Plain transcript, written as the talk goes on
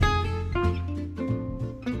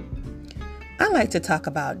like to talk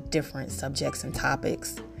about different subjects and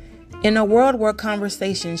topics. In a world where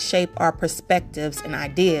conversations shape our perspectives and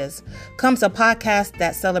ideas, comes a podcast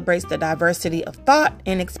that celebrates the diversity of thought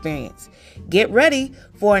and experience. Get ready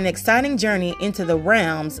for an exciting journey into the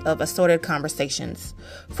realms of assorted conversations.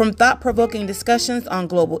 From thought-provoking discussions on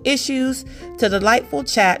global issues to delightful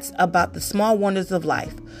chats about the small wonders of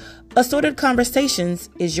life. Assorted Conversations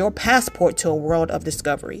is your passport to a world of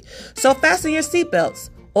discovery. So fasten your seatbelts,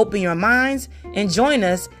 open your minds, and join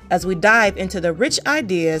us as we dive into the rich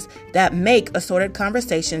ideas that make Assorted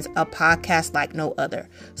Conversations a podcast like no other.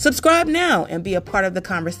 Subscribe now and be a part of the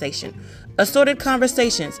conversation. Assorted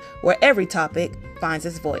Conversations, where every topic finds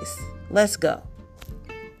its voice. Let's go.